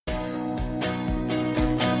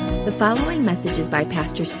The following message is by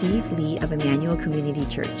Pastor Steve Lee of Emmanuel Community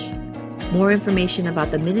Church. More information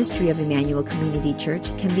about the ministry of Emmanuel Community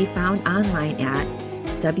Church can be found online at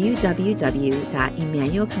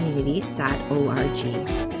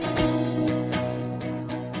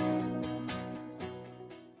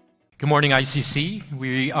www.emmanuelcommunity.org. Good morning, ICC.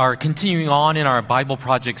 We are continuing on in our Bible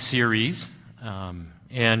Project series.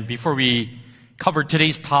 And before we cover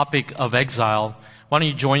today's topic of exile, why don't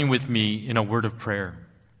you join with me in a word of prayer?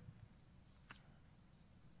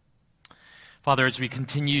 Father, as we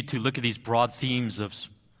continue to look at these broad themes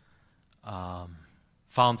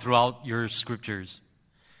found throughout your scriptures,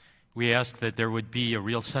 we ask that there would be a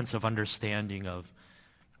real sense of understanding of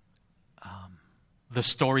the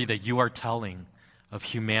story that you are telling of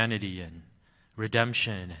humanity and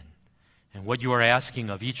redemption and what you are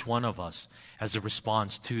asking of each one of us as a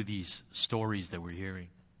response to these stories that we're hearing.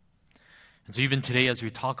 And so even today, as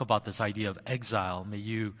we talk about this idea of exile, may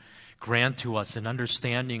you grant to us an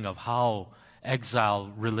understanding of how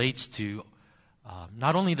exile relates to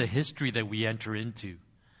not only the history that we enter into,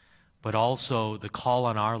 but also the call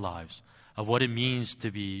on our lives of what it means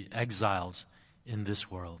to be exiles in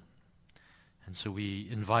this world. And so we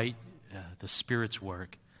invite the Spirit's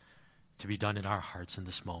work to be done in our hearts in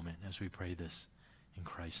this moment as we pray this in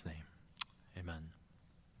Christ's name. Amen.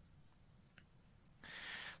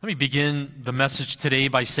 Let me begin the message today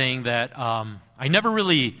by saying that I never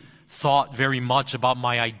really thought very much about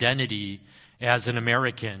my identity as an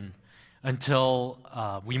American until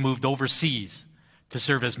we moved overseas to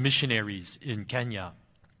serve as missionaries in Kenya.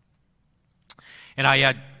 And I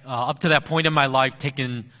had, up to that point in my life,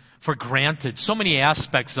 taken for granted so many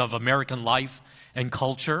aspects of American life and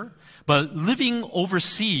culture. But living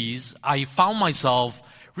overseas, I found myself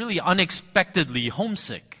really unexpectedly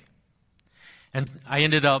homesick. And I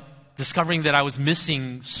ended up discovering that I was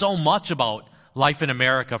missing so much about life in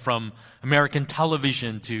America, from American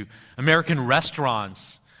television to American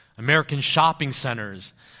restaurants, American shopping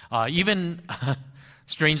centers, even,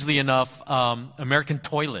 strangely enough, American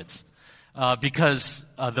toilets. Because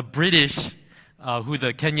the British, who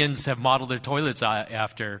the Kenyans have modeled their toilets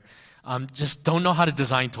after, just don't know how to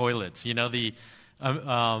design toilets. You know,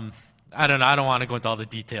 I don't want to go into all the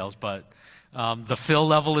details, but the fill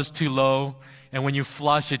level is too low. And when you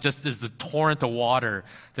flush, it just is the torrent of water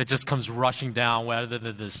that just comes rushing down rather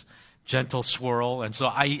than this gentle swirl. And so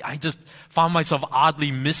I just found myself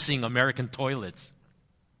oddly missing American toilets.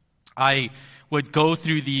 I would go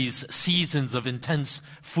through these seasons of intense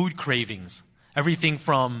food cravings, everything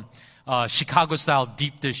from Chicago-style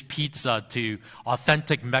deep dish pizza to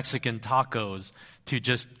authentic Mexican tacos to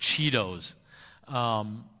just Cheetos.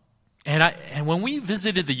 And when we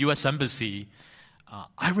visited the U.S. Embassy,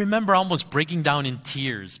 I remember almost breaking down in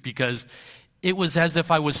tears because it was as if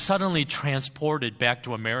I was suddenly transported back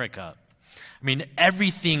to America. I mean,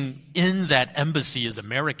 everything in that embassy is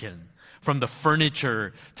American, from the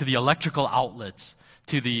furniture to the electrical outlets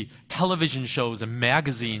to the television shows and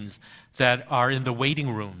magazines that are in the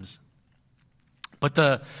waiting rooms. But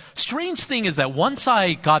the strange thing is that once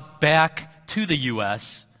I got back to the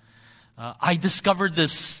U.S., I discovered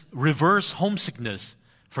this reverse homesickness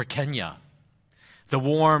for Kenya. The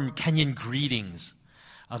warm Kenyan greetings,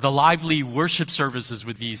 the lively worship services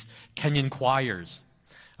with these Kenyan choirs,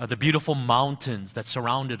 the beautiful mountains that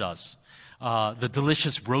surrounded us, the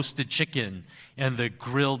delicious roasted chicken and the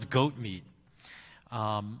grilled goat meat.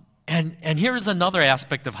 And here is another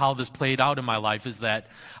aspect of how this played out in my life, is that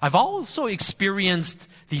I've also experienced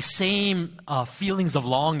the same feelings of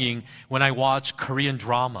longing when I watch Korean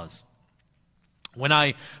dramas. When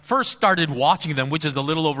I first started watching them, which is a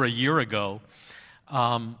little over a year ago,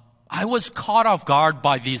 I was caught off guard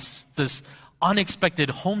by this unexpected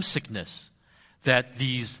homesickness that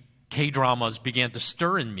these K-dramas began to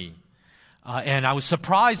stir in me. And I was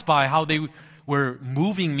surprised by how they were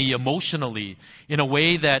moving me emotionally in a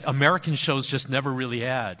way that American shows just never really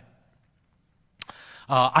had.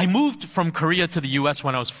 I moved from Korea to the U.S.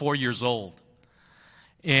 when I was 4 years old.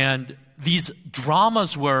 And these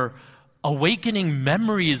dramas were awakening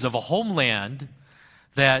memories of a homeland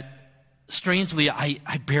that, strangely, I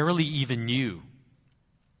barely even knew.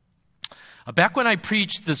 Back when I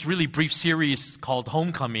preached this really brief series called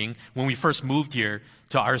Homecoming, when we first moved here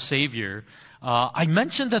to Our Savior, I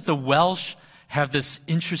mentioned that the Welsh have this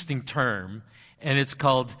interesting term, and it's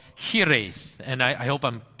called hiraeth. And I hope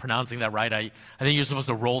I'm pronouncing that right. I think you're supposed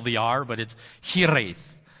to roll the R, but it's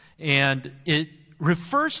hiraeth. And it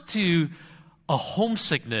refers to a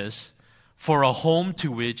homesickness for a home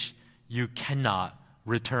to which you cannot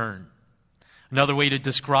return. Another way to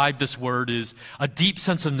describe this word is a deep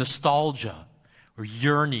sense of nostalgia or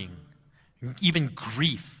yearning, even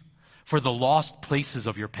grief for the lost places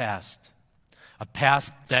of your past, a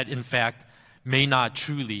past that, in fact, may not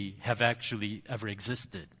truly have actually ever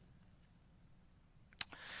existed.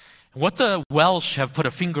 What the Welsh have put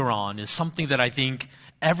a finger on is something that I think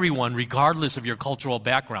everyone, regardless of your cultural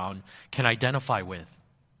background, can identify with.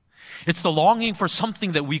 It's the longing for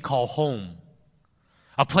something that we call home,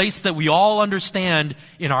 a place that we all understand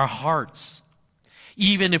in our hearts,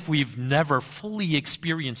 even if we've never fully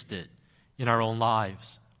experienced it in our own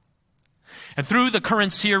lives. And through the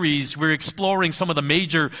current series, we're exploring some of the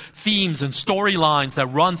major themes and storylines that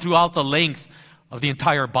run throughout the length of the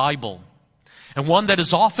entire Bible. And one that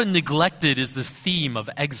is often neglected is this theme of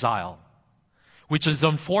exile, which is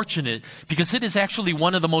unfortunate because it is actually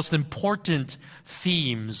one of the most important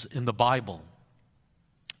themes in the Bible.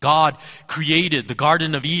 God created the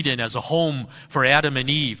Garden of Eden as a home for Adam and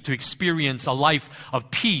Eve to experience a life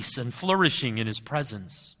of peace and flourishing in His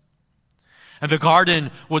presence. And the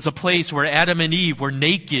garden was a place where Adam and Eve were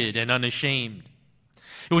naked and unashamed.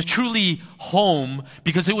 It was truly home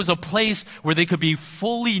because it was a place where they could be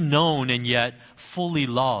fully known and yet fully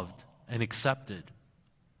loved and accepted.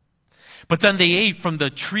 But then they ate from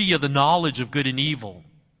the tree of the knowledge of good and evil.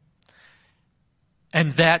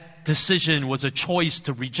 And that decision was a choice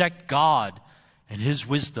to reject God and His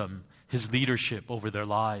wisdom, His leadership over their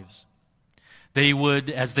lives. They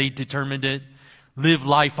would, as they determined it, live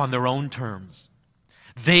life on their own terms.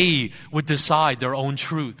 They would decide their own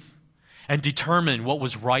truth and determine what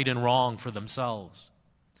was right and wrong for themselves.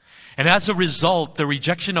 And as a result, the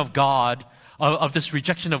rejection of God, of this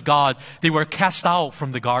rejection of God, they were cast out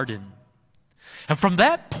from the garden. And from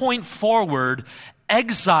that point forward,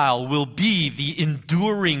 exile will be the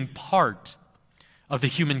enduring part of the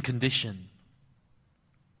human condition.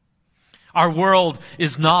 Our world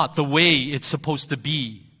is not the way it's supposed to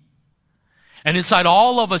be. And inside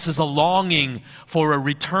all of us is a longing for a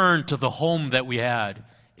return to the home that we had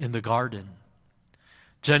in the garden.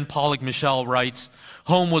 Jen Pollock Michelle writes,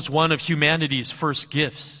 "Home was one of humanity's first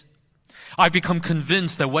gifts. I've become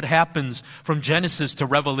convinced that what happens from Genesis to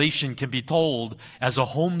Revelation can be told as a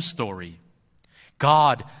home story.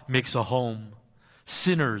 God makes a home,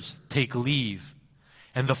 sinners take leave,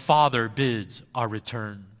 and the Father bids our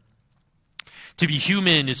return. To be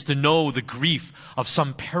human is to know the grief of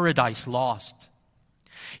some paradise lost.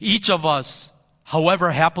 Each of us,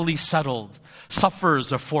 however happily settled,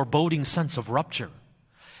 suffers a foreboding sense of rupture,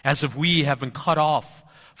 as if we have been cut off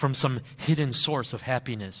from some hidden source of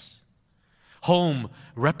happiness. Home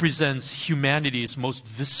represents humanity's most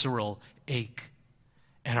visceral ache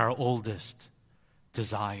and our oldest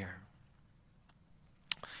desire."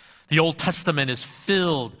 The Old Testament is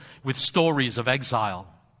filled with stories of exile.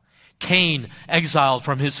 Cain exiled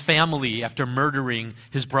from his family after murdering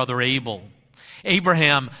his brother Abel.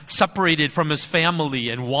 Abraham separated from his family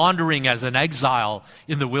and wandering as an exile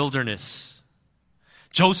in the wilderness.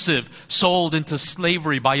 Joseph sold into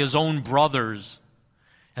slavery by his own brothers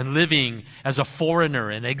and living as a foreigner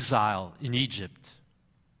in exile in Egypt.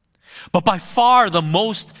 But by far the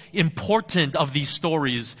most important of these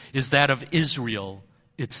stories is that of Israel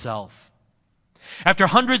itself. After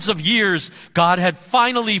hundreds of years, God had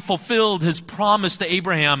finally fulfilled His promise to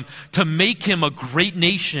Abraham to make him a great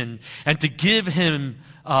nation and to give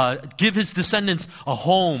his descendants a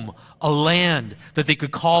home, a land that they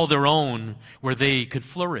could call their own, where they could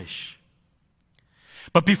flourish.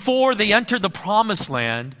 But before they entered the promised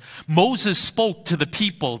land, Moses spoke to the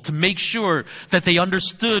people to make sure that they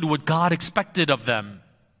understood what God expected of them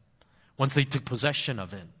once they took possession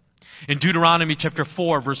of it. In Deuteronomy chapter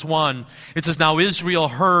 4, verse 1, it says, "Now Israel,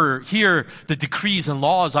 hear the decrees and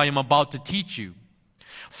laws I am about to teach you.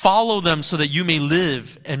 Follow them so that you may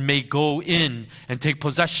live and may go in and take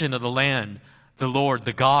possession of the land the Lord,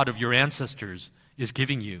 the God of your ancestors, is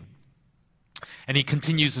giving you." And he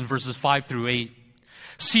continues in verses 5 through 8.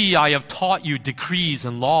 "See, I have taught you decrees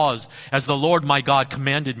and laws as the Lord my God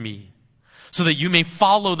commanded me, so that you may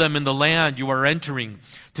follow them in the land you are entering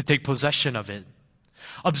to take possession of it.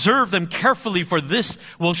 Observe them carefully, for this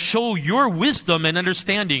will show your wisdom and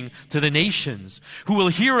understanding to the nations, who will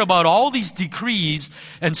hear about all these decrees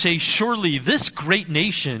and say, 'Surely this great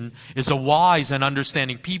nation is a wise and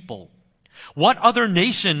understanding people.' What other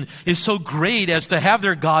nation is so great as to have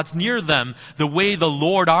their gods near them the way the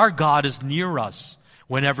Lord our God is near us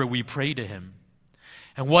whenever we pray to Him?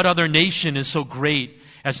 And what other nation is so great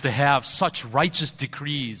as to have such righteous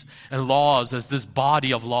decrees and laws as this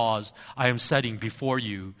body of laws I am setting before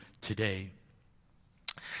you today?"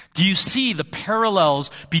 Do you see the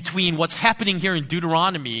parallels between what's happening here in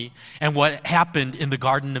Deuteronomy and what happened in the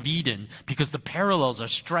Garden of Eden? Because the parallels are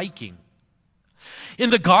striking. In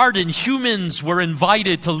the garden, humans were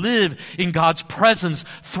invited to live in God's presence,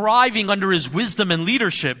 thriving under His wisdom and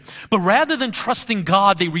leadership. But rather than trusting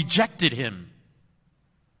God, they rejected Him.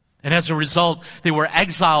 And as a result, they were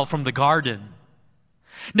exiled from the garden.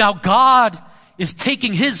 Now God is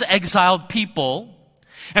taking His exiled people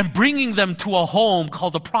and bringing them to a home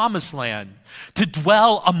called the Promised Land to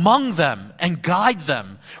dwell among them and guide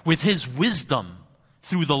them with His wisdom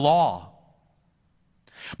through the law.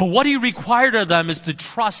 But what He required of them is to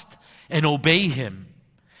trust and obey Him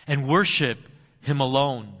and worship Him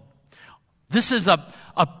alone. This is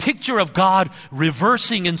a picture of God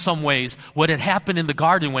reversing in some ways what had happened in the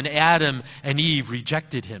garden when Adam and Eve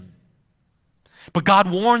rejected Him. But God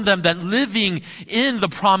warned them that living in the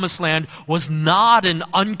Promised Land was not an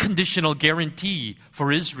unconditional guarantee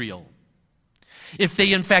for Israel. If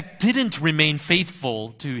they in fact didn't remain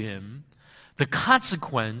faithful to Him, the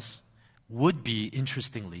consequence would be,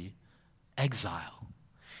 interestingly, exile.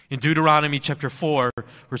 In Deuteronomy chapter 4,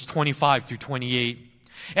 verse 25 through 28,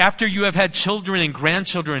 after you have had children and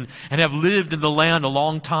grandchildren and have lived in the land a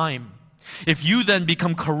long time, if you then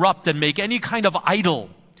become corrupt and make any kind of idol,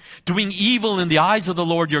 doing evil in the eyes of the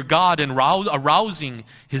Lord your God and arousing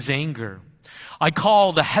His anger, I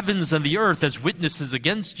call the heavens and the earth as witnesses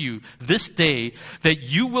against you this day that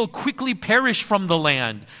you will quickly perish from the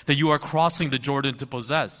land that you are crossing the Jordan to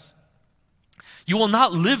possess. You will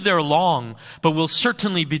not live there long, but will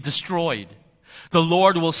certainly be destroyed. The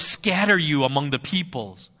Lord will scatter you among the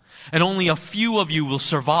peoples, and only a few of you will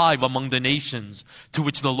survive among the nations to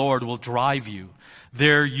which the Lord will drive you.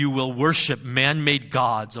 There you will worship man-made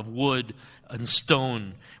gods of wood and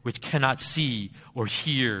stone, which cannot see or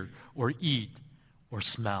hear or eat or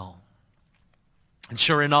smell. And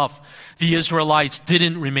sure enough, the Israelites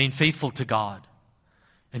didn't remain faithful to God.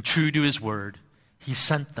 And true to His word, He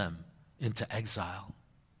sent them into exile.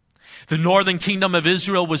 The northern kingdom of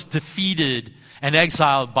Israel was defeated and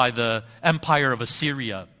exiled by the empire of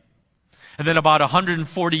Assyria. And then about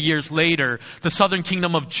 140 years later, the southern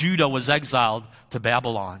kingdom of Judah was exiled to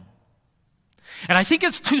Babylon. And I think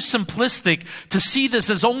it's too simplistic to see this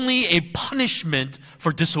as only a punishment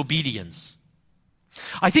for disobedience.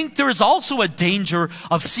 I think there is also a danger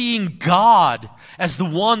of seeing God as the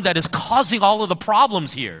one that is causing all of the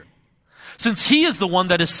problems here, since He is the one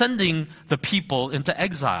that is sending the people into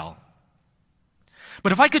exile.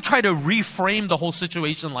 But if I could try to reframe the whole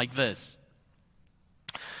situation like this.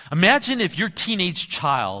 Imagine if your teenage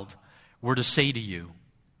child were to say to you,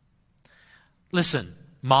 listen,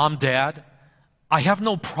 Mom, Dad, I have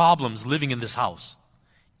no problems living in this house,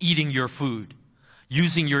 eating your food,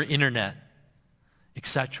 using your internet,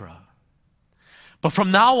 etc. But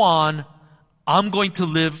from now on, I'm going to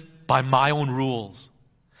live by my own rules.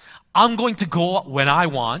 I'm going to go when I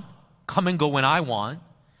want, come and go when I want,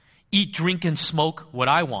 eat, drink, and smoke what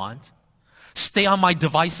I want, stay on my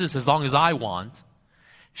devices as long as I want,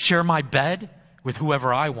 share my bed with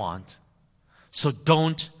whoever I want. So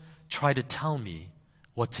don't try to tell me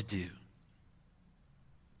what to do.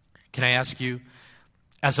 Can I ask you,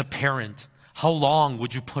 as a parent, how long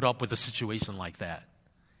would you put up with a situation like that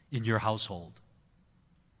in your household?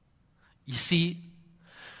 You see,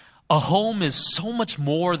 a home is so much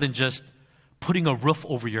more than just putting a roof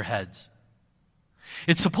over your heads.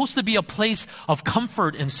 It's supposed to be a place of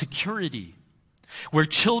comfort and security, where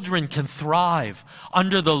children can thrive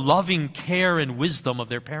under the loving care and wisdom of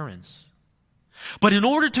their parents. But in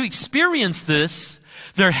order to experience this,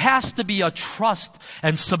 there has to be a trust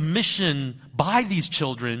and submission by these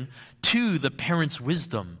children to the parents'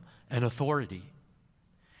 wisdom and authority.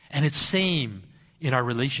 And it's same in our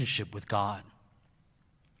relationship with God.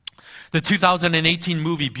 The 2018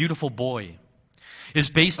 movie Beautiful Boy is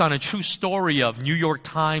based on a true story of New York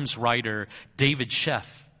Times writer David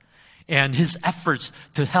Sheff and his efforts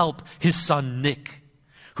to help his son Nick,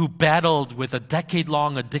 who battled with a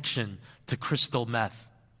decade-long addiction to crystal meth.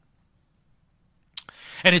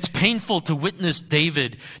 And it's painful to witness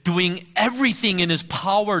David doing everything in his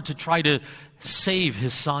power to try to save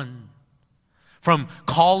his son. From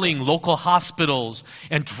calling local hospitals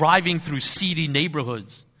and driving through seedy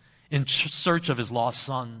neighborhoods in search of his lost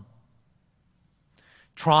son.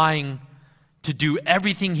 Trying to do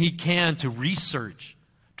everything he can to research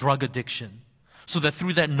drug addiction so that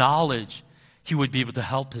through that knowledge he would be able to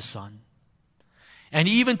help his son. And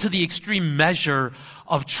even to the extreme measure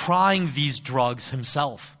of trying these drugs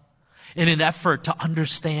himself in an effort to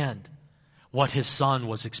understand what his son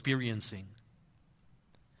was experiencing.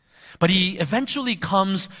 But he eventually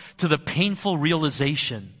comes to the painful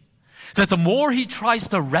realization that the more he tries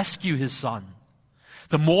to rescue his son,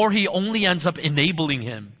 the more he only ends up enabling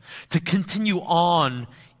him to continue on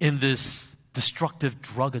in this destructive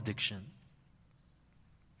drug addiction.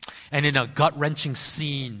 And in a gut-wrenching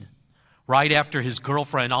scene, right after his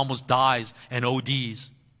girlfriend almost dies and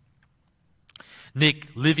ODs, Nick,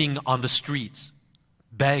 living on the streets,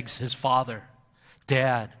 begs his father,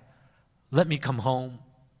 "Dad, let me come home.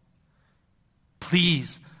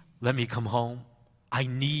 Please let me come home. I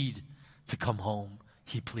need to come home,"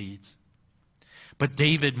 he pleads. But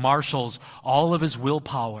David marshals all of his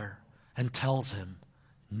willpower and tells him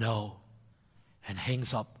no, and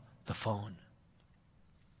hangs up the phone.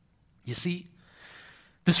 You see,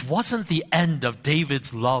 this wasn't the end of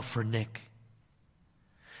David's love for Nick,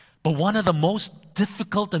 but one of the most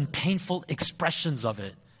difficult and painful expressions of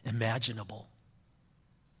it imaginable.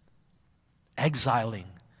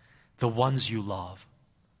 Exiling the ones you love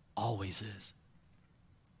always is.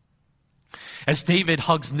 As David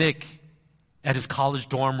hugs Nick at his college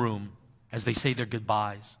dorm room as they say their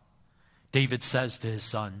goodbyes, David says to his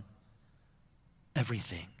son,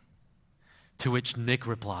 "Everything." To which Nick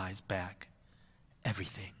replies back,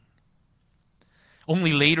 "Everything."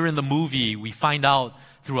 Only later in the movie, we find out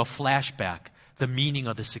through a flashback the meaning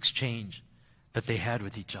of this exchange that they had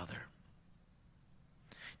with each other.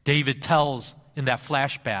 David tells in that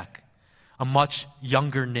flashback a much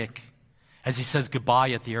younger Nick as he says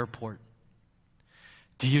goodbye at the airport,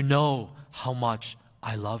 "Do you know how much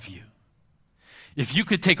I love you? If you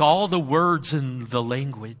could take all the words in the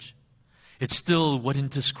language, it still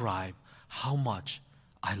wouldn't describe how much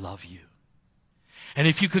I love you. And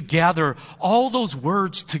if you could gather all those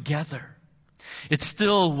words together, it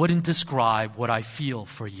still wouldn't describe what I feel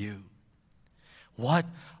for you. What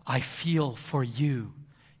I feel for you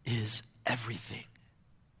is everything.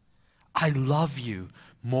 I love you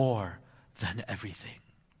more than everything."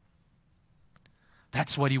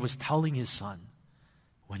 That's what he was telling his son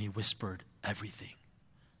when he whispered everything.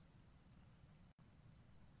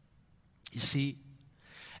 You see,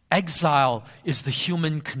 exile is the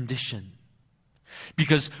human condition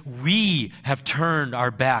because we have turned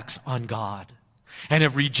our backs on God and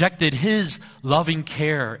have rejected His loving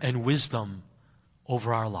care and wisdom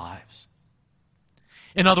over our lives.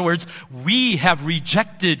 In other words, we have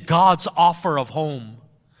rejected God's offer of home,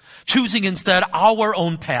 choosing instead our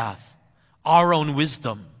own path, our own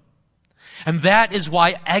wisdom. And that is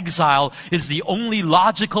why exile is the only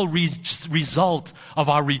logical result of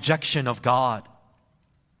our rejection of God.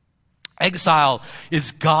 Exile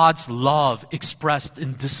is God's love expressed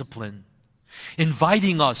in discipline,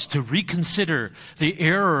 inviting us to reconsider the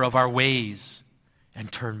error of our ways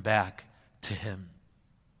and turn back to Him.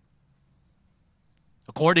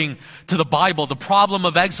 According to the Bible, the problem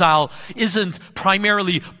of exile isn't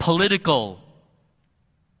primarily political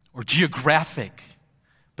or geographic,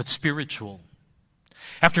 but spiritual.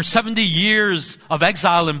 After 70 years of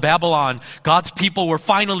exile in Babylon, God's people were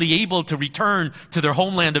finally able to return to their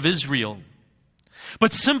homeland of Israel.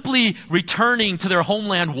 But simply returning to their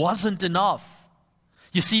homeland wasn't enough.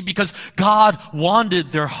 You see, because God wanted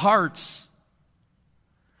their hearts.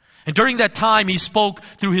 And during that time, He spoke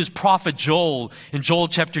through His prophet Joel in Joel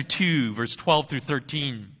chapter 2, verse 12 through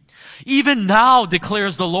 13. "Even now,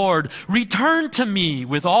 declares the Lord, return to me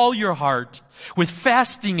with all your heart, with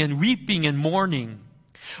fasting and weeping and mourning.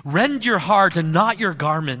 Rend your heart and not your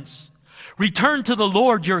garments. Return to the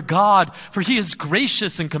Lord your God, for He is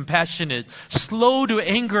gracious and compassionate, slow to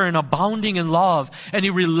anger and abounding in love, and He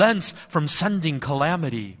relents from sending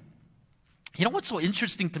calamity." You know what's so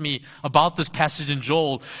interesting to me about this passage in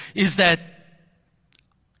Joel is that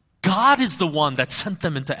God is the one that sent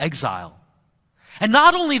them into exile. And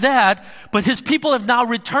not only that, but His people have now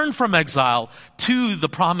returned from exile to the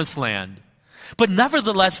promised land. But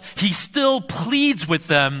nevertheless, He still pleads with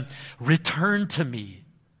them, return to me.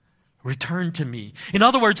 Return to me. In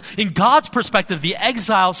other words, in God's perspective, the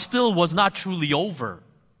exile still was not truly over.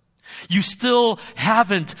 You still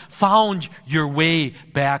haven't found your way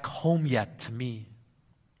back home yet to me.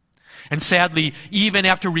 And sadly, even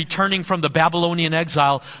after returning from the Babylonian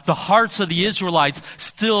exile, the hearts of the Israelites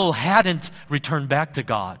still hadn't returned back to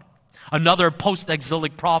God. Another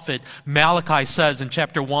post-exilic prophet, Malachi, says in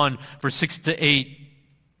chapter 1, verse 6 to 8,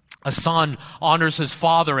 "A son honors his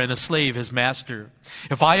father and a slave his master.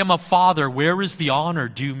 If I am a father, where is the honor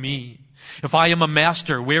due me? If I am a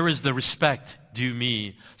master, where is the respect due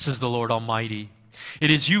me, says the Lord Almighty.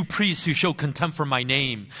 It is you priests who show contempt for my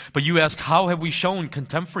name, but you ask, how have we shown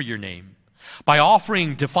contempt for your name? By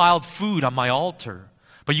offering defiled food on my altar.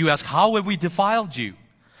 But you ask, how have we defiled you?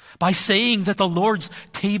 By saying that the Lord's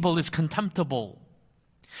table is contemptible.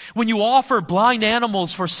 When you offer blind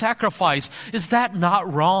animals for sacrifice, is that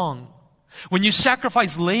not wrong? When you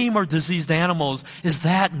sacrifice lame or diseased animals, is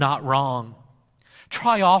that not wrong?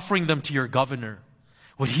 Try offering them to your governor.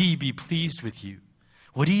 Would he be pleased with you?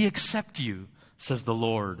 Would he accept you, says the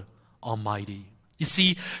Lord Almighty. You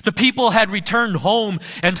see, the people had returned home,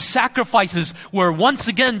 and sacrifices were once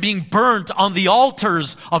again being burnt on the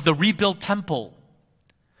altars of the rebuilt temple.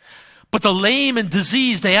 But the lame and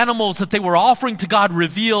diseased animals that they were offering to God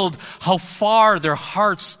revealed how far their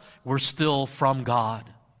hearts were still from God.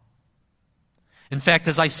 In fact,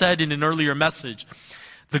 as I said in an earlier message,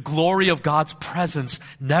 the glory of God's presence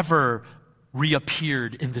never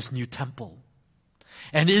reappeared in this new temple.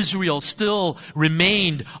 And Israel still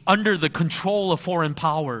remained under the control of foreign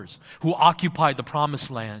powers who occupied the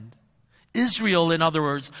promised land. Israel, in other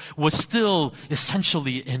words, was still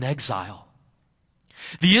essentially in exile.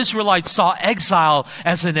 The Israelites saw exile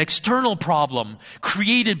as an external problem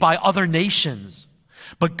created by other nations.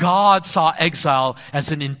 But God saw exile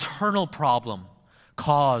as an internal problem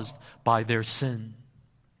caused by their sin.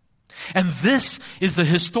 And this is the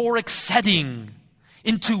historic setting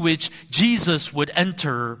into which Jesus would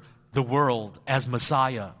enter the world as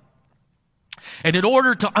Messiah. And in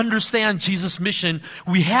order to understand Jesus' mission,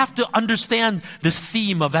 we have to understand this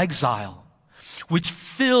theme of exile, which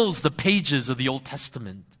fills the pages of the Old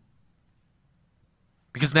Testament.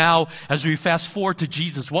 Because now, as we fast forward to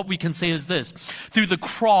Jesus, what we can say is this: through the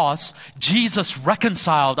cross, Jesus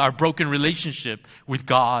reconciled our broken relationship with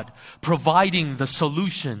God, providing the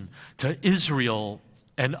solution to Israel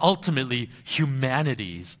and ultimately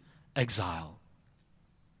humanity's exile.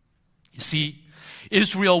 You see,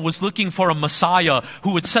 Israel was looking for a Messiah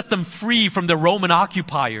who would set them free from the Roman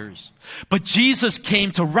occupiers. But Jesus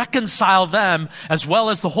came to reconcile them as well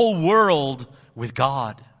as the whole world with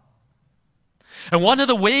God. And one of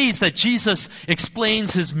the ways that Jesus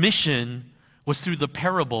explains his mission was through the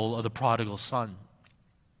parable of the prodigal son.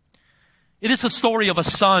 It is a story of a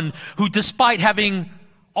son who, despite having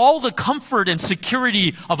all the comfort and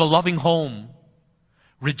security of a loving home,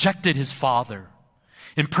 rejected his father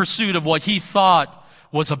in pursuit of what he thought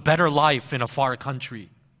was a better life in a far country.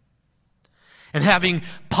 And having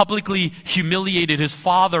publicly humiliated his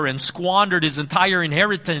father and squandered his entire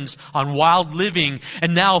inheritance on wild living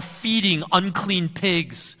and now feeding unclean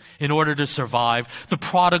pigs in order to survive, the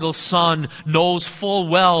prodigal son knows full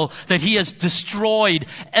well that he has destroyed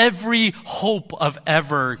every hope of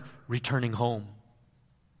ever returning home.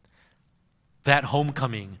 That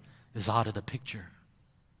homecoming is out of the picture.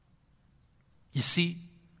 You see,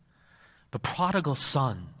 the prodigal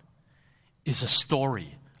son is a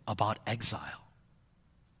story about exile.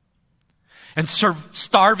 And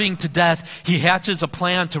starving to death, he hatches a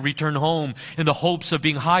plan to return home in the hopes of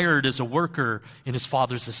being hired as a worker in his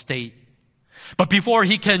father's estate. But before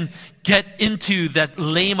he can get into that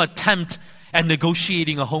lame attempt at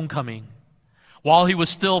negotiating a homecoming, while he was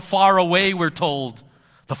still far away, we're told,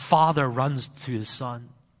 the father runs to his son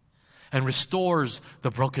and restores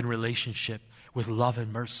the broken relationship with love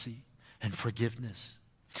and mercy and forgiveness,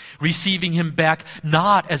 receiving him back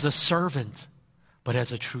not as a servant, but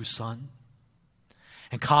as a true son.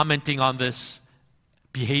 And commenting on this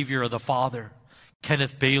behavior of the father,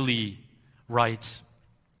 Kenneth Bailey writes,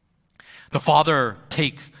 the father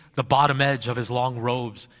takes the bottom edge of his long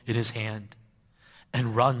robes in his hand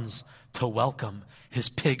and runs to welcome his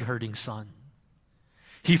pig-herding son.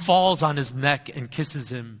 He falls on his neck and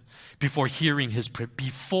kisses him before hearing his prepared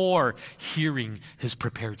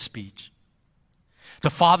speech. The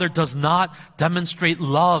father does not demonstrate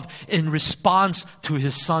love in response to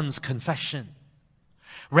his son's confession.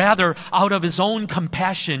 Rather, out of his own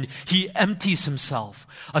compassion, he empties himself,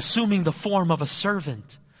 assuming the form of a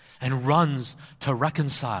servant, and runs to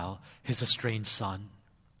reconcile his estranged son.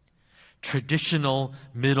 Traditional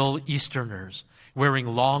Middle Easterners wearing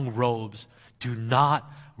long robes do not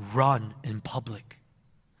run in public.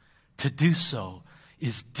 To do so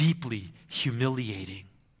is deeply humiliating.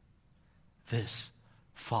 This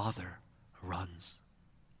father runs.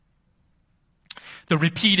 The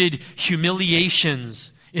repeated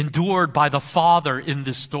humiliations endured by the father in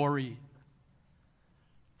this story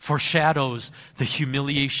foreshadows the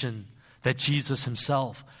humiliation that Jesus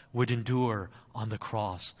himself would endure on the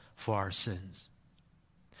cross for our sins.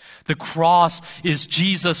 The cross is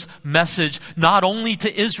Jesus' message not only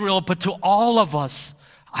to Israel but to all of us.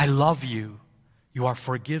 I love you. You are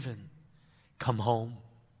forgiven. Come home.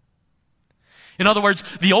 In other words,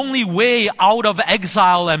 the only way out of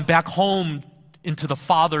exile and back home into the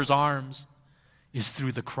Father's arms is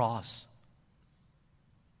through the cross.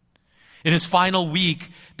 In his final week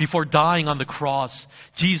before dying on the cross,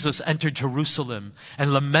 Jesus entered Jerusalem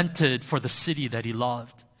and lamented for the city that he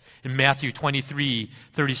loved. In Matthew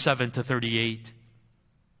 23:37-38,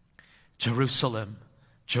 Jerusalem,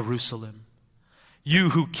 Jerusalem, You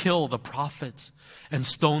who kill the prophets and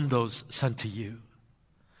stone those sent to you.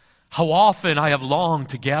 How often I have longed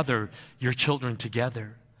to gather your children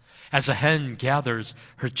together, as a hen gathers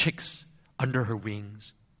her chicks under her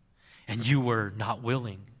wings, and you were not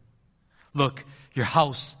willing. Look, your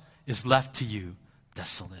house is left to you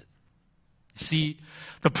desolate. See,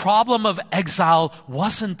 the problem of exile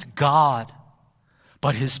wasn't God,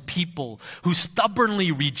 but his people who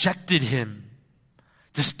stubbornly rejected him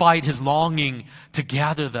despite his longing to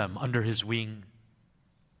gather them under his wing.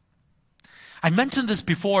 I mentioned this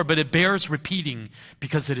before, but it bears repeating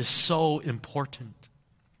because it is so important.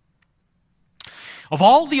 Of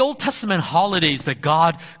all the Old Testament holidays that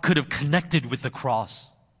God could have connected with the cross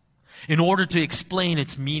in order to explain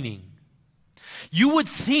its meaning, you would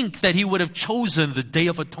think that he would have chosen the Day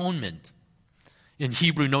of Atonement, in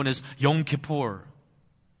Hebrew known as Yom Kippur.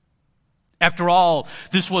 After all,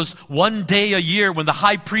 this was one day a year when the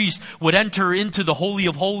high priest would enter into the Holy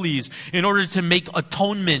of Holies in order to make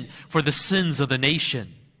atonement for the sins of the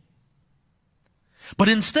nation. But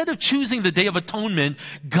instead of choosing the Day of Atonement,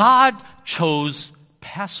 God chose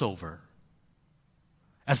Passover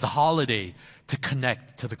as the holiday to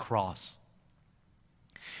connect to the cross.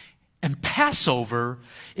 And Passover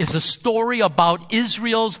is a story about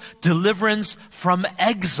Israel's deliverance from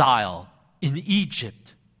exile in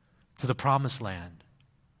Egypt to the promised land.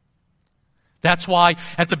 That's why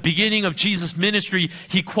at the beginning of Jesus' ministry,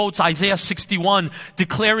 he quotes Isaiah 61,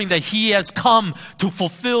 declaring that he has come to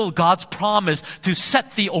fulfill God's promise to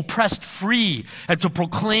set the oppressed free and to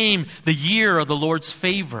proclaim the year of the Lord's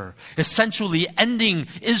favor, essentially ending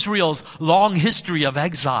Israel's long history of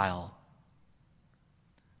exile.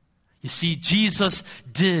 You see, Jesus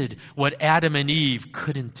did what Adam and Eve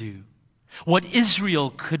couldn't do, what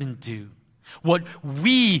Israel couldn't do, what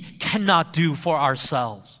we cannot do for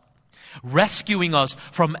ourselves, rescuing us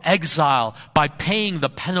from exile by paying the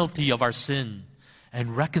penalty of our sin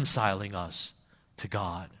and reconciling us to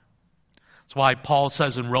God. That's why Paul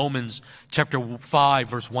says in Romans chapter 5,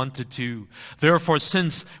 verse 1 to 2, therefore,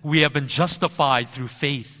 since we have been justified through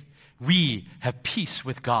faith, we have peace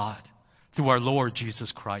with God through our Lord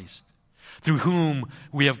Jesus Christ, through whom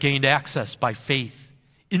we have gained access by faith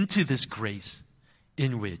into this grace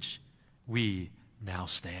in which we now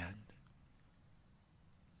stand.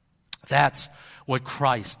 That's what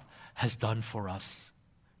Christ has done for us,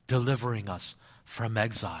 delivering us from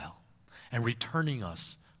exile and returning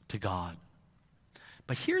us to God.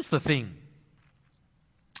 But here's the thing.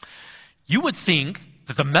 You would think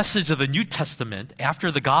that the message of the New Testament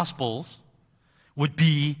after the Gospels would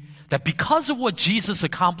be that because of what Jesus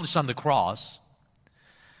accomplished on the cross,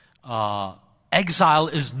 exile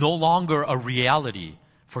is no longer a reality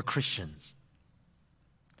for Christians.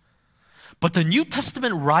 But the New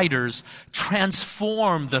Testament writers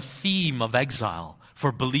transform the theme of exile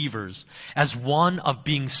for believers as one of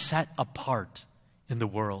being set apart in the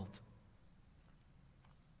world.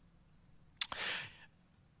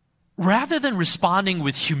 Rather than responding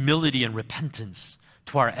with humility and repentance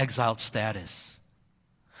to our exiled status,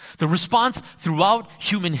 the response throughout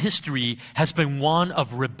human history has been one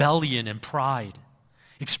of rebellion and pride,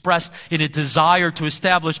 expressed in a desire to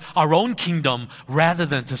establish our own kingdom rather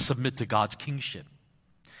than to submit to God's kingship.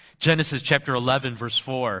 Genesis chapter 11, verse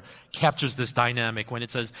 4 captures this dynamic when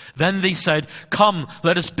it says, then they said, come,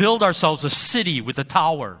 let us build ourselves a city with a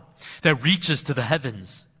tower that reaches to the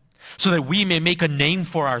heavens, so that we may make a name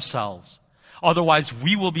for ourselves. Otherwise,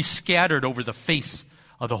 we will be scattered over the face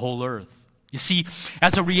of the whole earth. You see,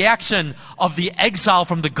 as a reaction of the exile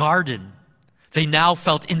from the garden, they now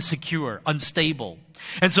felt insecure, unstable.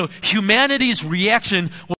 And so humanity's reaction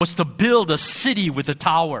was to build a city with a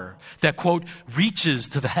tower that, quote, reaches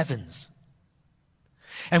to the heavens.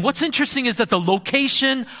 And what's interesting is that the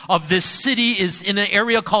location of this city is in an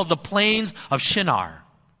area called the Plains of Shinar,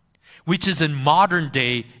 which is in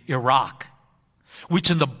modern-day Iraq, which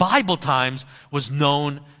in the Bible times was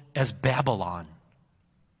known as Babylon.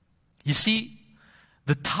 You see,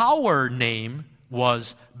 the tower name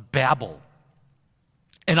was Babel.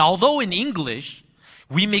 And although in English,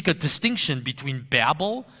 we make a distinction between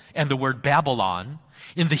Babel and the word Babylon,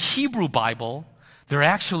 in the Hebrew Bible, they're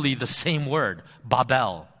actually the same word,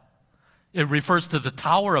 Babel. It refers to the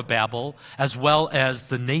Tower of Babel as well as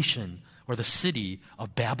the nation or the city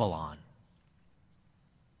of Babylon.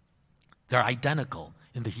 They're identical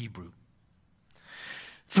in the Hebrew.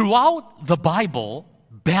 Throughout the Bible,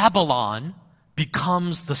 Babylon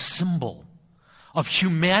becomes the symbol of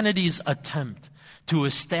humanity's attempt to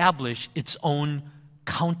establish its own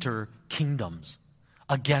counter kingdoms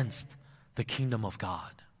against the kingdom of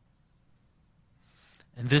God.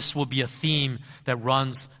 And this will be a theme that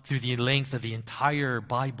runs through the length of the entire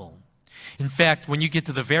Bible. In fact, when you get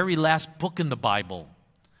to the very last book in the Bible,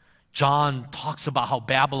 John talks about how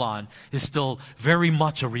Babylon is still very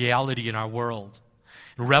much a reality in our world.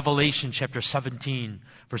 In Revelation chapter 17,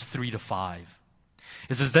 verse 3 to 5,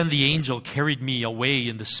 it says, "Then the angel carried me away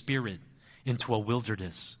in the spirit into a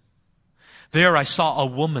wilderness. There I saw a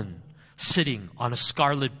woman sitting on a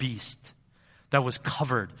scarlet beast that was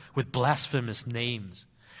covered with blasphemous names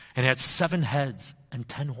and had 7 heads and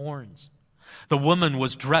 10 horns. The woman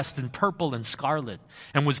was dressed in purple and scarlet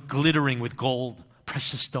and was glittering with gold,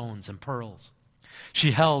 precious stones, and pearls.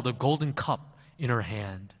 She held a golden cup in her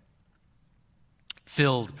hand,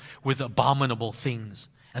 filled with abominable things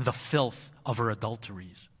and the filth of her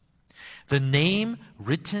adulteries. The name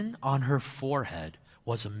written on her forehead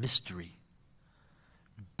was a mystery: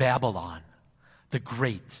 Babylon, the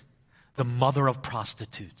Great, the mother of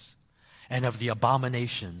prostitutes and of the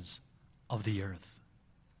abominations of the earth."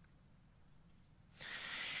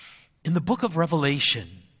 In the book of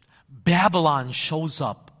Revelation, Babylon shows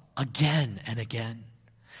up again and again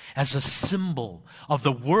as a symbol of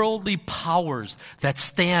the worldly powers that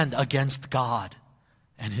stand against God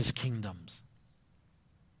and his kingdoms.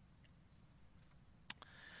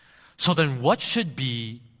 So then, what should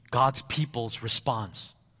be God's people's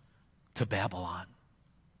response to Babylon?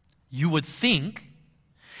 You would think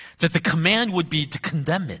that the command would be to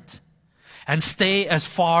condemn it and stay as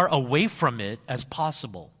far away from it as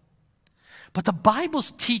possible. But the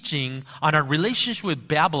Bible's teaching on our relationship with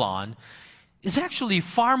Babylon is actually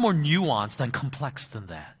far more nuanced and complex than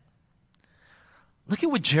that. Look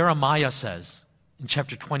at what Jeremiah says in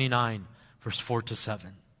chapter 29, verse 4 to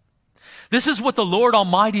 7. "This is what the Lord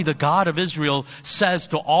Almighty, the God of Israel, says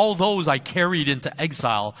to all those I carried into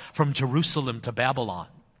exile from Jerusalem to Babylon.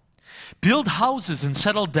 Build houses and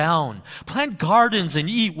settle down. Plant gardens and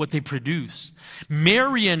eat what they produce.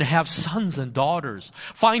 Marry and have sons and daughters.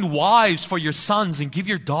 Find wives for your sons and give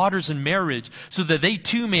your daughters in marriage so that they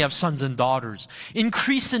too may have sons and daughters.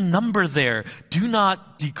 Increase in number there. Do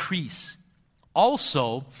not decrease.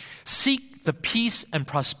 Also, seek the peace and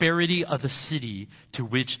prosperity of the city to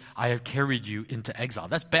which I have carried you into exile."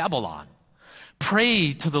 That's Babylon.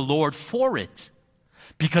 "Pray to the Lord for it,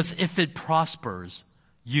 because if it prospers,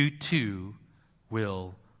 you too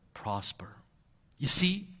will prosper." You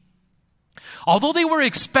see, although they were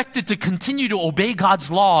expected to continue to obey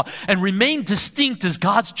God's law and remain distinct as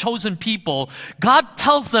God's chosen people, God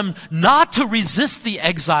tells them not to resist the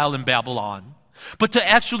exile in Babylon, but to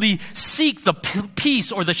actually seek the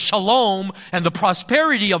peace or the shalom and the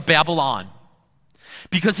prosperity of Babylon.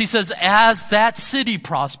 Because he says, as that city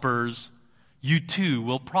prospers, you too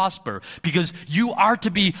will prosper. Because you are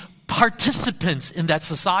to be participants in that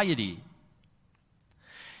society.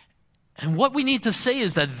 And what we need to say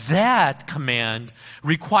is that that command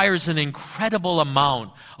requires an incredible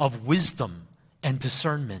amount of wisdom and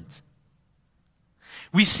discernment.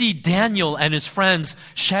 We see Daniel and his friends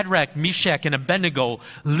Shadrach, Meshach, and Abednego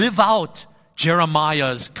live out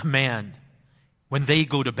Jeremiah's command when they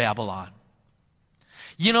go to Babylon.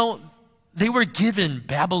 You know, they were given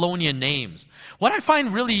Babylonian names. What I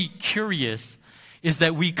find really curious is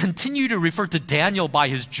that we continue to refer to Daniel by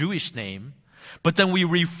his Jewish name, but then we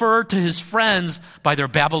refer to his friends by their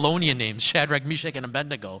Babylonian names, Shadrach, Meshach, and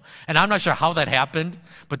Abednego. And I'm not sure how that happened,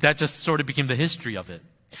 but that just sort of became the history of it.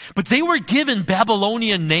 But they were given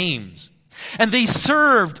Babylonian names, and they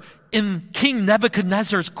served in King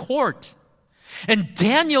Nebuchadnezzar's court. And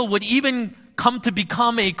Daniel would even come to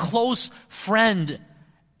become a close friend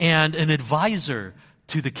and an advisor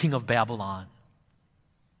to the king of Babylon.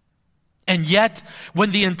 And yet,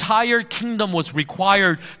 when the entire kingdom was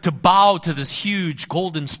required to bow to this huge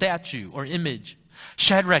golden statue or image,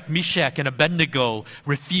 Shadrach, Meshach, and Abednego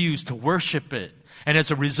refused to worship it. And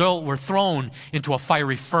as a result, were thrown into a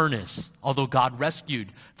fiery furnace, although God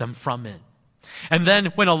rescued them from it. And then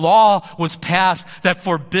when a law was passed that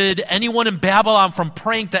forbid anyone in Babylon from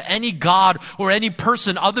praying to any god or any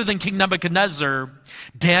person other than King Nebuchadnezzar,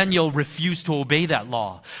 Daniel refused to obey that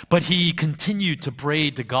law. But he continued to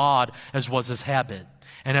pray to God as was his habit.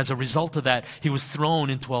 And as a result of that, he was thrown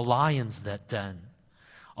into a lion's den.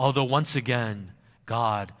 Although once again,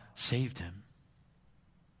 God saved him.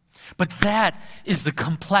 But that is the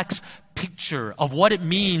complex picture of what it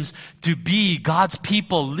means to be God's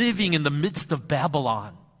people living in the midst of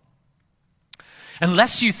Babylon.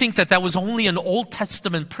 Unless you think that that was only an Old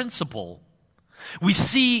Testament principle, we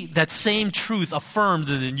see that same truth affirmed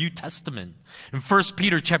in the New Testament. In 1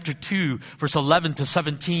 Peter chapter 2, verse 11 to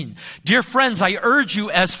 17. "Dear friends, I urge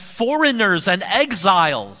you as foreigners and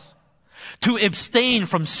exiles to abstain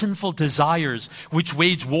from sinful desires which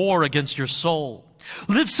wage war against your soul.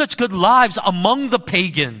 Live such good lives among the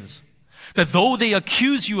pagans, that though they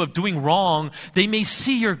accuse you of doing wrong, they may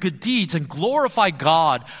see your good deeds and glorify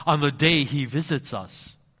God on the day He visits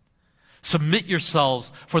us. Submit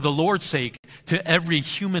yourselves for the Lord's sake to every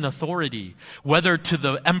human authority, whether to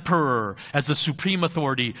the emperor as the supreme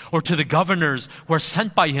authority or to the governors who are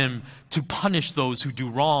sent by him to punish those who do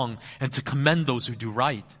wrong and to commend those who do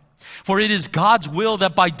right. For it is God's will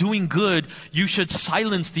that by doing good you should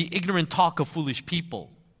silence the ignorant talk of foolish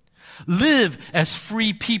people. Live as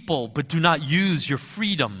free people, but do not use your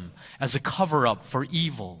freedom as a cover-up for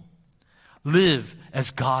evil. Live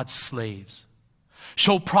as God's slaves.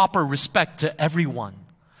 Show proper respect to everyone.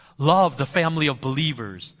 Love the family of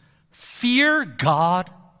believers. Fear God.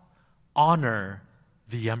 Honor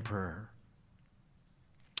the emperor.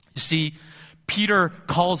 You see, Peter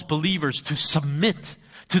calls believers to submit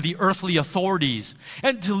to the earthly authorities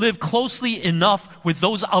and to live closely enough with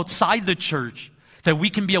those outside the church that we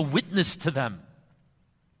can be a witness to them.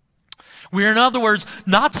 We're, in other words,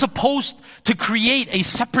 not supposed to create a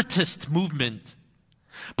separatist movement,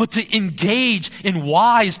 but to engage in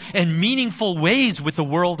wise and meaningful ways with the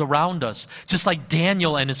world around us, just like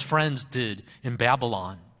Daniel and his friends did in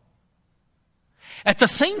Babylon. At the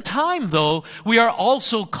same time, though, we are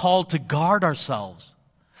also called to guard ourselves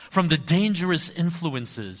from the dangerous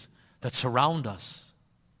influences that surround us.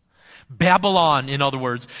 Babylon, in other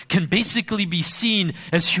words, can basically be seen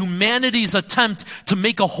as humanity's attempt to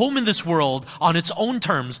make a home in this world on its own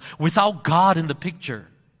terms without God in the picture.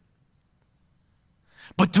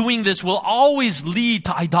 But doing this will always lead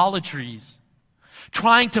to idolatries,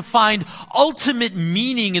 trying to find ultimate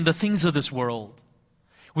meaning in the things of this world,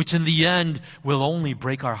 which in the end will only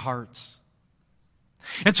break our hearts.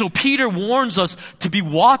 And so Peter warns us to be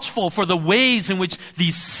watchful for the ways in which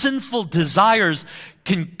these sinful desires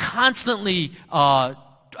can constantly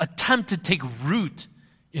attempt to take root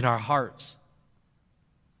in our hearts.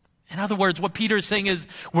 In other words, what Peter is saying is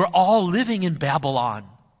we're all living in Babylon,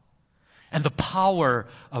 and the power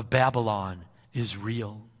of Babylon is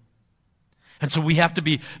real. And so we have to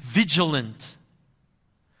be vigilant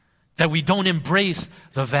that we don't embrace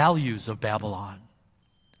the values of Babylon.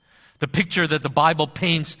 The picture that the Bible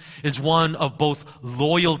paints is one of both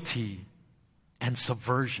loyalty and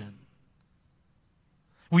subversion.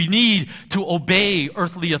 We need to obey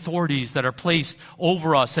earthly authorities that are placed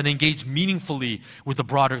over us and engage meaningfully with the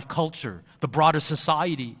broader culture, the broader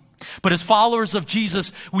society. But as followers of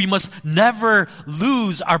Jesus, we must never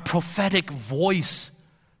lose our prophetic voice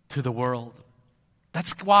to the world.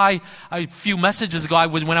 That's why a few messages ago,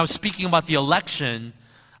 when I was speaking about the election,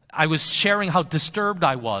 I was sharing how disturbed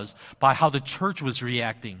I was by how the church was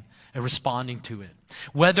reacting and responding to it.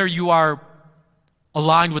 Whether you are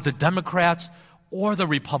aligned with the Democrats or the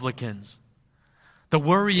Republicans, the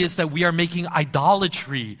worry is that we are making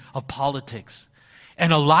idolatry of politics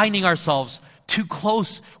and aligning ourselves too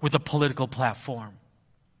close with a political platform,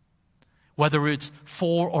 whether it's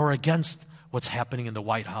for or against what's happening in the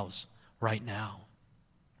White House right now.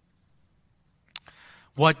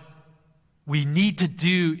 What we need to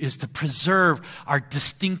do is to preserve our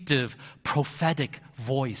distinctive prophetic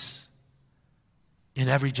voice in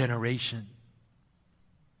every generation.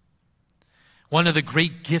 One of the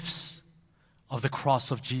great gifts of the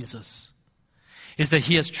cross of Jesus is that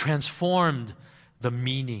He has transformed the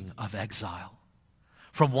meaning of exile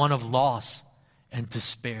from one of loss and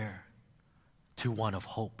despair to one of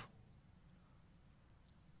hope.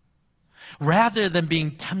 Rather than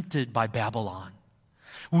being tempted by Babylon,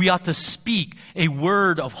 we ought to speak a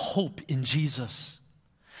word of hope in Jesus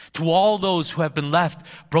to all those who have been left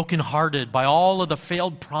brokenhearted by all of the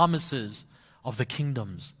failed promises of the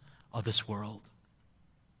kingdoms of this world.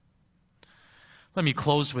 Let me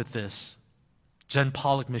close with this. Jen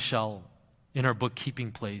Pollock Michelle, in her book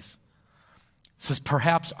Keeping Place, says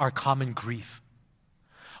perhaps our common grief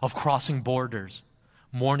of crossing borders,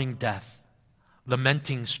 mourning death,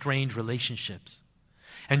 lamenting strained relationships,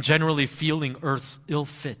 and generally feeling earth's ill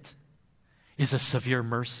fit is a severe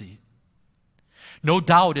mercy. No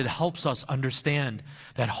doubt it helps us understand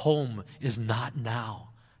that home is not now,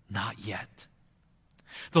 not yet.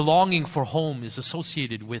 The longing for home is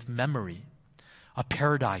associated with memory. A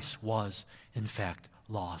paradise was, in fact,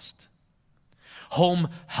 lost. Home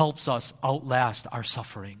helps us outlast our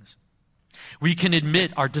sufferings. We can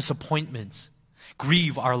admit our disappointments,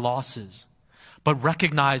 grieve our losses, but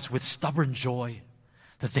recognize with stubborn joy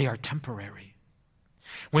that they are temporary.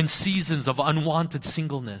 When seasons of unwanted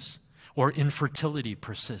singleness or infertility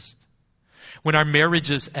persist, when our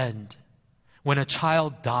marriages end, when a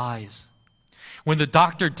child dies, When the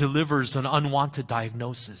doctor delivers an unwanted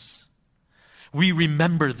diagnosis, we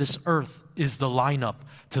remember this earth is the lineup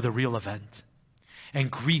to the real event. And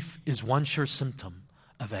grief is one sure symptom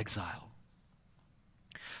of exile.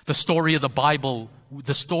 The story of the Bible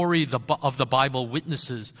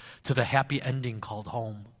witnesses to the happy ending called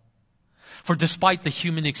home. For despite the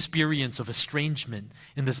human experience of estrangement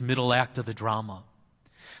in this middle act of the drama,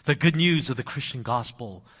 the good news of the Christian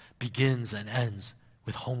gospel begins and ends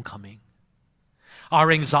with homecoming.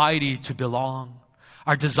 Our anxiety to belong,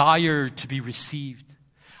 our desire to be received,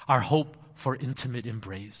 our hope for intimate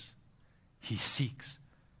embrace. He seeks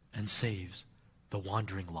and saves the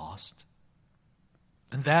wandering lost.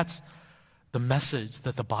 And that's the message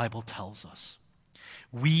that the Bible tells us.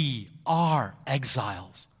 We are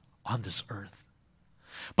exiles on this earth.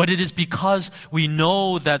 But it is because we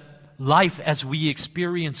know that life as we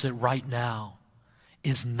experience it right now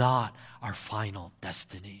is not our final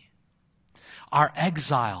destiny. Our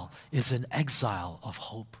exile is an exile of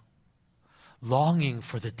hope, longing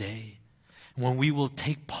for the day when we will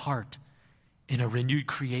take part in a renewed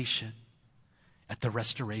creation at the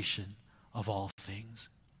restoration of all things.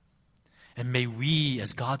 And may we,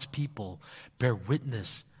 as God's people, bear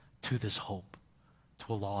witness to this hope,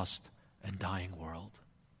 to a lost and dying world.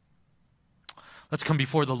 Let's come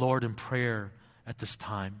before the Lord in prayer at this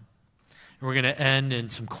time. And we're going to end in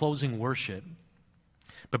some closing worship.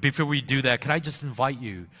 But before we do that, can I just invite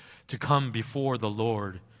you to come before the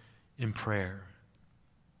Lord in prayer?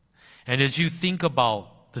 And as you think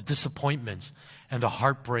about the disappointments and the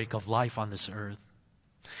heartbreak of life on this earth,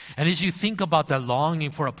 and as you think about that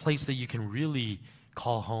longing for a place that you can really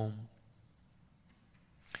call home,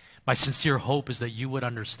 my sincere hope is that you would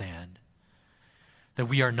understand that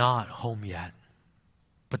we are not home yet,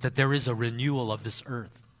 but that there is a renewal of this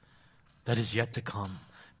earth that is yet to come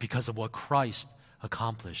because of what Christ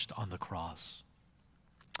accomplished on the cross.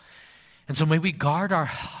 And so may we guard our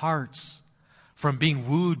hearts from being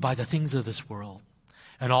wooed by the things of this world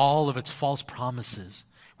and all of its false promises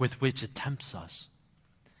with which it tempts us.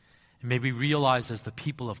 And may we realize as the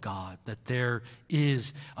people of God that there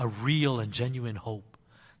is a real and genuine hope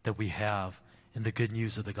that we have in the good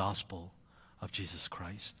news of the gospel of Jesus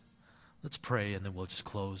Christ. Let's pray and then we'll just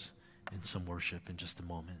close in some worship in just a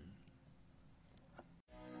moment.